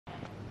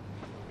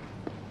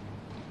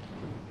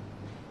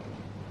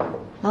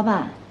老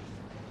板，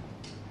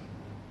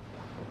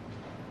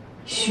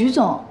徐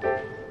总，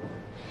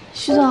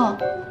徐总，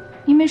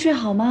你没睡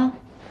好吗？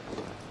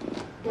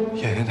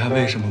妍妍她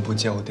为什么不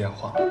接我电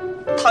话？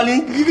她连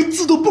一个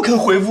字都不肯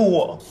回复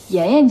我。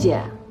妍妍姐，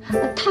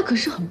她可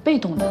是很被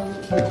动的。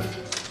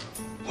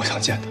我想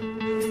见她，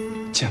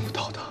见不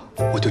到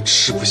她，我就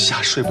吃不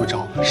下睡不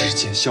着，日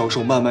渐消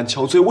瘦，慢慢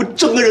憔悴，我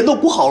整个人都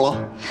不好了。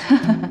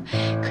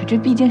可这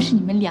毕竟是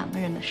你们2个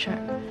人的事儿。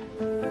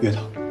约她，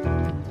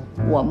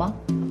我吗？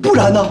不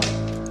然呢？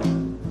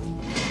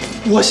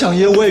我想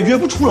约我也约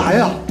不出来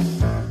啊。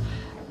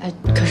哎，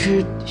可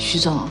是徐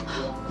总，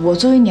我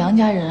作为娘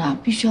家人啊，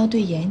必须要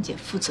对妍妍姐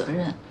负责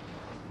任。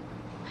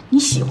你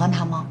喜欢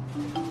她吗？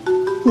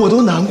我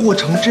都难过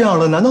成这样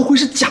了，难道会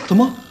是假的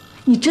吗？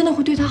你真的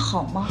会对她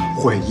好吗？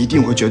会，一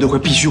定会，绝对会，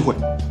必须会。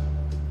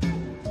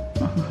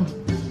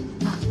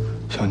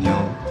小宁，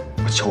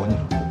我求你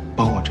了，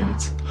帮我这一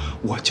次，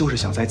我就是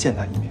想再见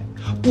她一面，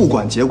不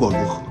管结果如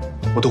何，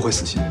我都会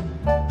死心。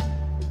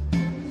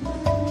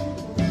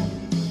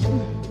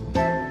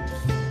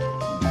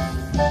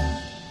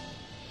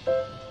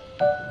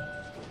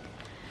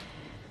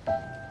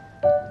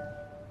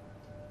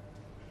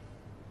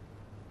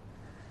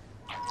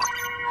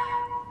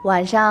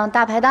晚上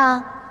大排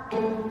档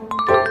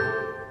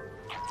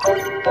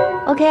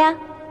 ，OK 啊，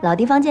老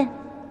地方见。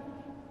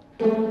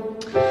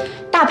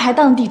大排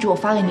档地址我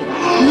发给你了，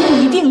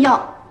你一定要。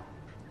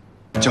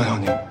江小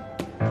宁，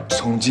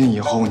从今以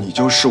后你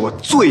就是我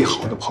最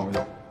好的朋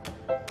友。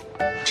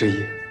之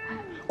一，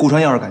顾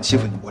川要是敢欺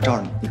负你，我罩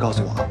着你，你告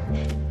诉我啊。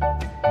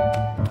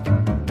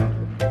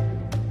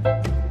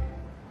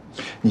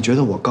你觉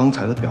得我刚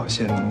才的表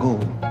现能够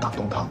打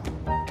动他吗？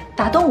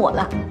打动我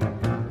了。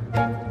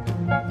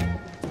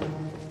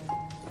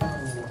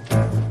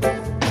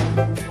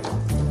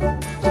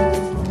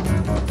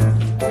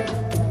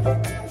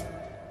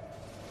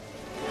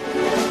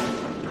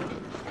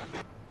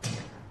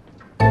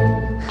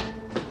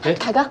哎，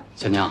凯哥，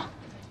小宁，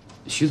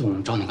徐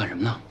总找你干什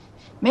么呢？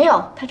没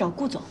有，他找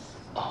顾总。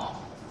哦，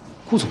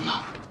顾总呢？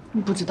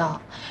你不知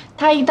道，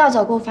他一大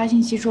早给我发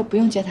信息说不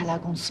用接他来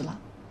公司了，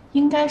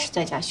应该是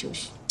在家休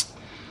息。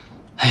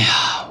哎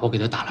呀，我给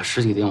他打了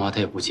10几个电话，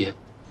他也不接。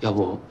要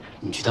不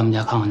你去他们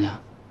家看看去？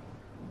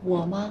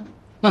我吗？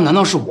那难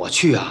道是我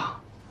去啊？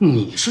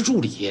你是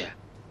助理。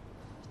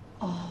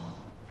哦，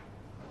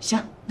行，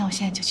那我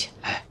现在就去。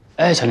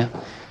哎，小宁，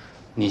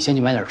你先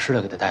去买点吃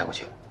的给他带过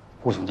去。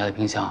顾总家的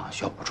冰箱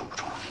需要补充补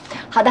充。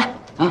好的。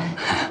啊。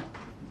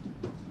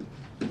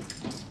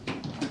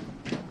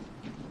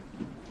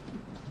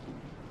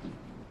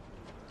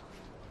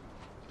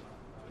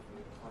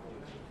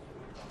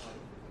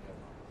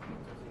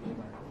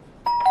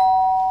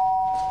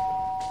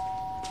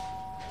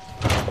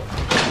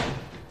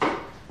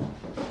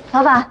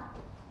老板，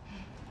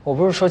我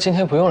不是说今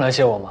天不用来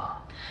接我吗？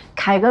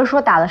凯哥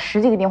说打了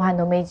10几个电话你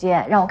都没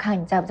接，让我看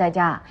看你在不在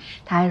家。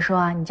他还说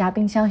啊，你家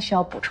冰箱需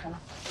要补充了。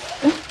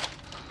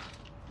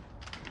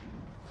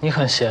你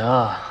很闲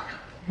啊。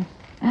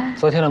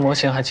昨天的模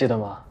型还记得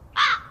吗？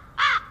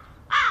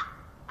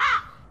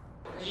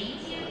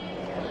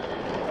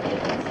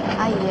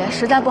阿姨，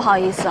实在不好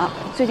意思，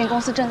最近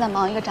公司正在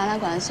忙一个展览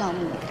馆的项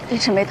目，一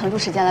直没腾出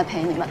时间来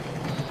陪你们。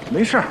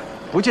没事，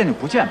不见就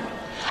不见吧。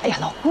哎呀，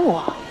老顾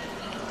啊，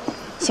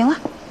行了，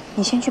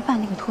你先去办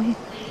那个托运。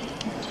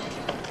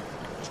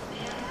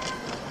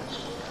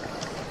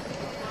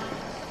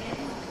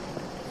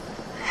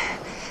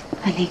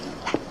安妮，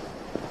来。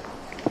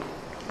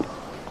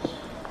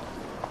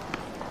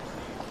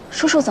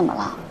叔叔怎么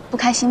了？不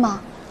开心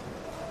吗？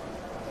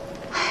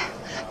哎，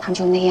他们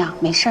就那样，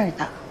没事儿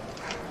的。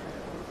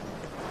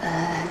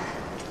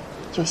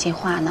有些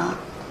话呢，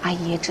阿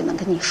姨也只能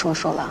跟你说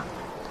说了。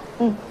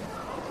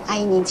阿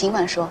姨您尽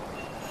管说。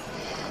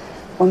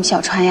我们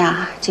小川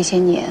呀，这些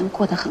年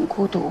过得很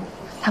孤独，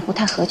他不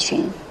太合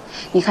群。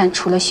你看，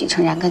除了许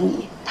成然跟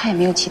你，他也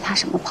没有其他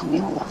什么朋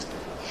友了。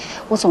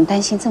我总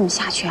担心这么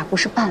下去啊，不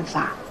是办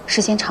法。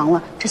时间长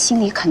了，这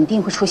心里肯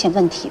定会出现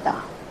问题的。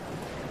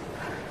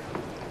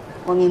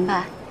我明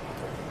白，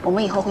我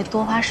们以后会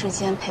多花时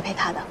间陪陪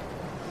他的。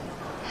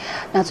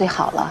那最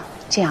好了，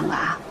这样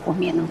啊，我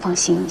们也能放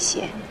心一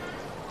些。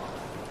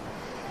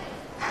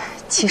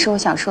其实我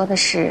想说的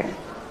是，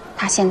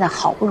他现在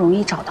好不容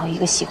易找到一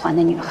个喜欢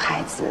的女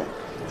孩子。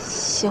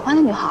喜欢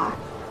的女孩？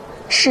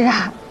是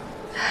啊，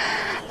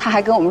他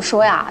还跟我们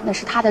说呀，那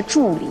是他的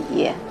助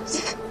理。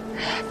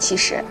其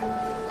实，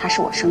他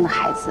是我生的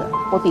孩子，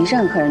我比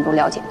任何人都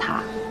了解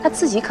他，他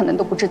自己可能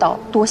都不知道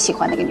多喜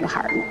欢那个女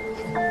孩呢。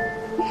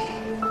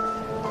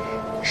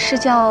是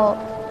叫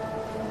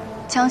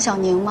江小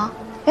宁吗？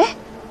哎，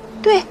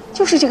对，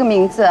就是这个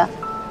名字。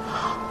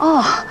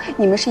哦，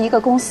你们是一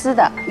个公司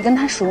的，你跟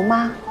他熟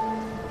吗？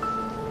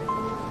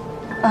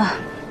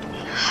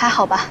还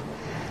好吧。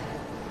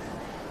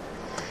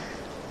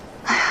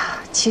哎呀，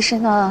其实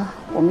呢，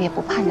我们也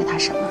不盼着他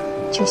什么，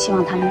就希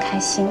望他能开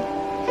心。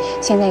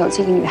现在有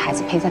这个女孩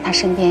子陪在他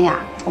身边呀，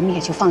我们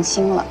也就放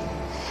心了。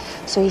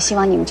所以希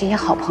望你们这些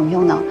好朋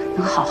友呢，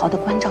能好好的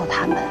关照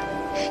他们。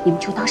你们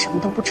就当什么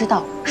都不知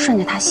道，顺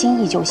着他心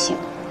意就行。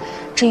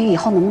至于以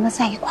后能不能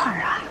在一块儿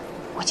啊，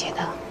我觉得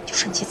就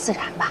顺其自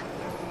然吧。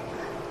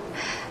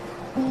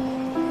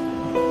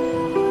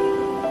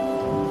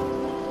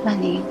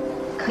曼玲，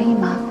可以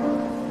吗？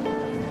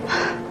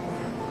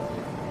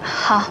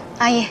好，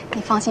阿姨，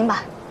你放心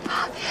吧。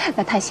好，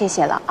那太谢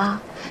谢了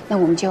啊，那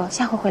我们就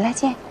下回回来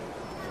见。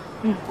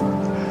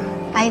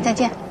阿姨再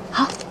见。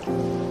好，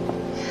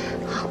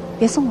好，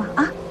别送了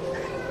啊。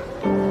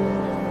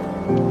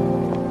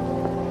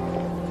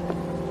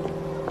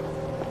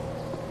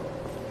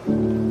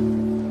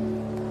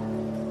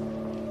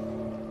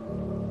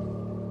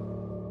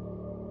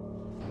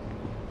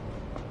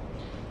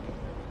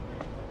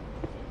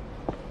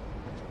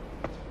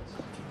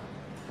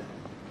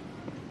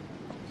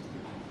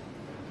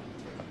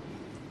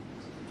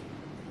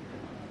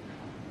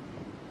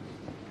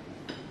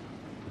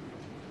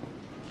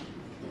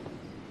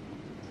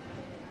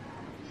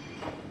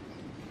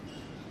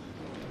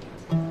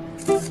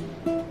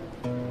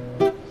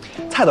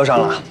菜都上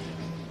了，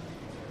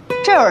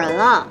这有人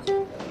了，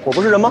我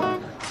不是人吗？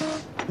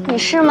你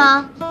是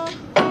吗？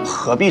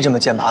何必这么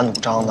剑拔弩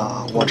张的？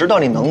我知道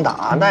你能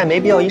打，那也没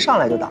必要一上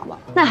来就打吧。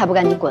那还不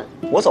赶紧滚！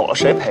我走了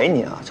谁陪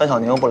你啊？江小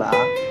宁又不来。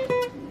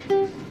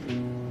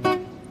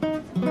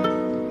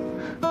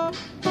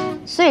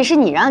所以是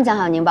你让江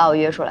小宁把我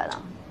约出来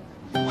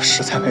的。我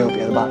实在没有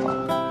别的办法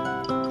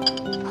了。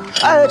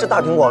哎，这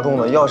大庭广众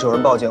的，要是有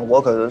人报警，我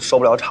可收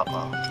不了场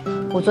啊。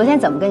我昨天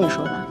怎么跟你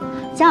说的？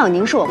江小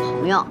宁是我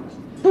朋友，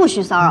不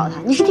许骚扰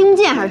他。你是听不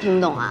见还是听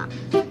不懂啊？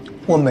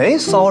我没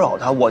骚扰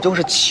他，我就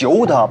是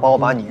求他帮我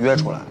把你约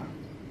出来。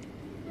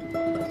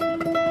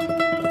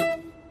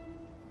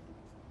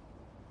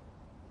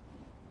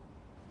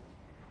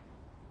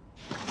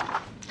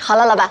好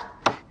了，老板。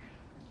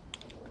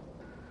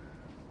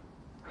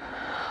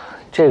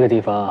这个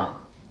地方，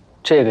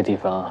这个地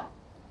方，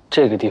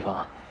这个地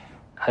方，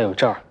还有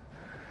这儿，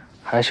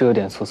还是有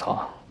点粗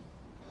糙。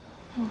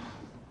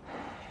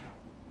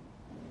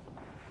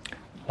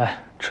来，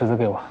尺子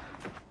给我。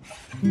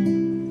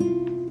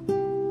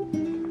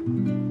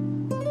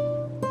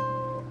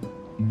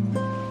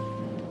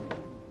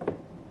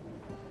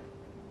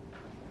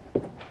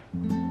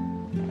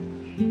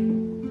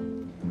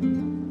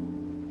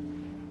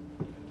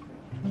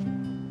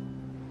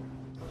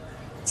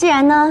既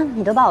然呢，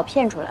你都把我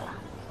骗出来了，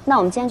那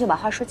我们今天就把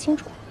话说清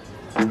楚。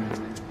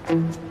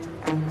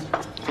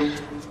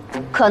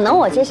可能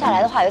我接下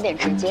来的话有点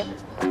直接。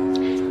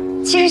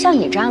其实像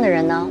你这样的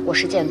人呢，我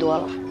是见多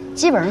了，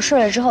基本上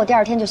睡了之后，第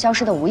二天就消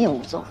失得无影无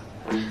踪。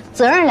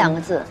责任两个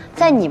字，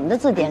在你们的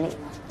字典里，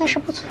那是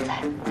不存在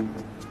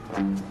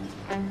的。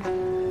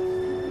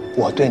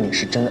我对你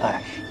是真爱，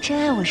真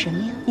爱我什么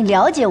呀？你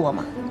了解我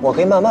吗？我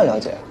可以慢慢了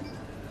解。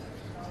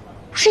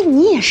不是，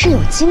你也是有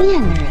经验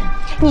的人，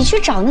你去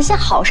找那些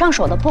好上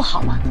手的不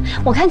好吗？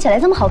我看起来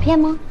这么好骗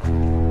吗？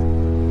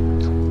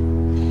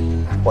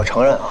我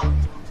承认啊，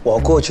我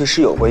过去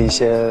是有过一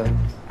些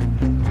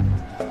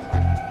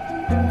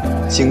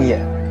经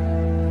验，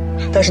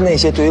但是那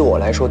些对于我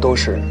来说都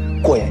是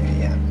过眼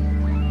云烟。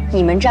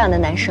你们这样的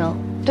男生，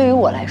对于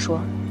我来说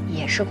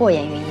也是过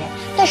眼云烟，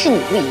但是你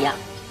不一样，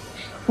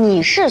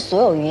你是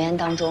所有云烟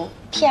当中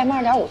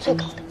TM2.5最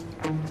高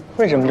的。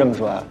为什么这么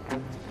说啊？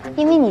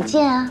因为你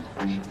贱啊！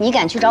你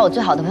敢去找我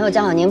最好的朋友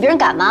江小宁，别人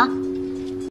敢吗？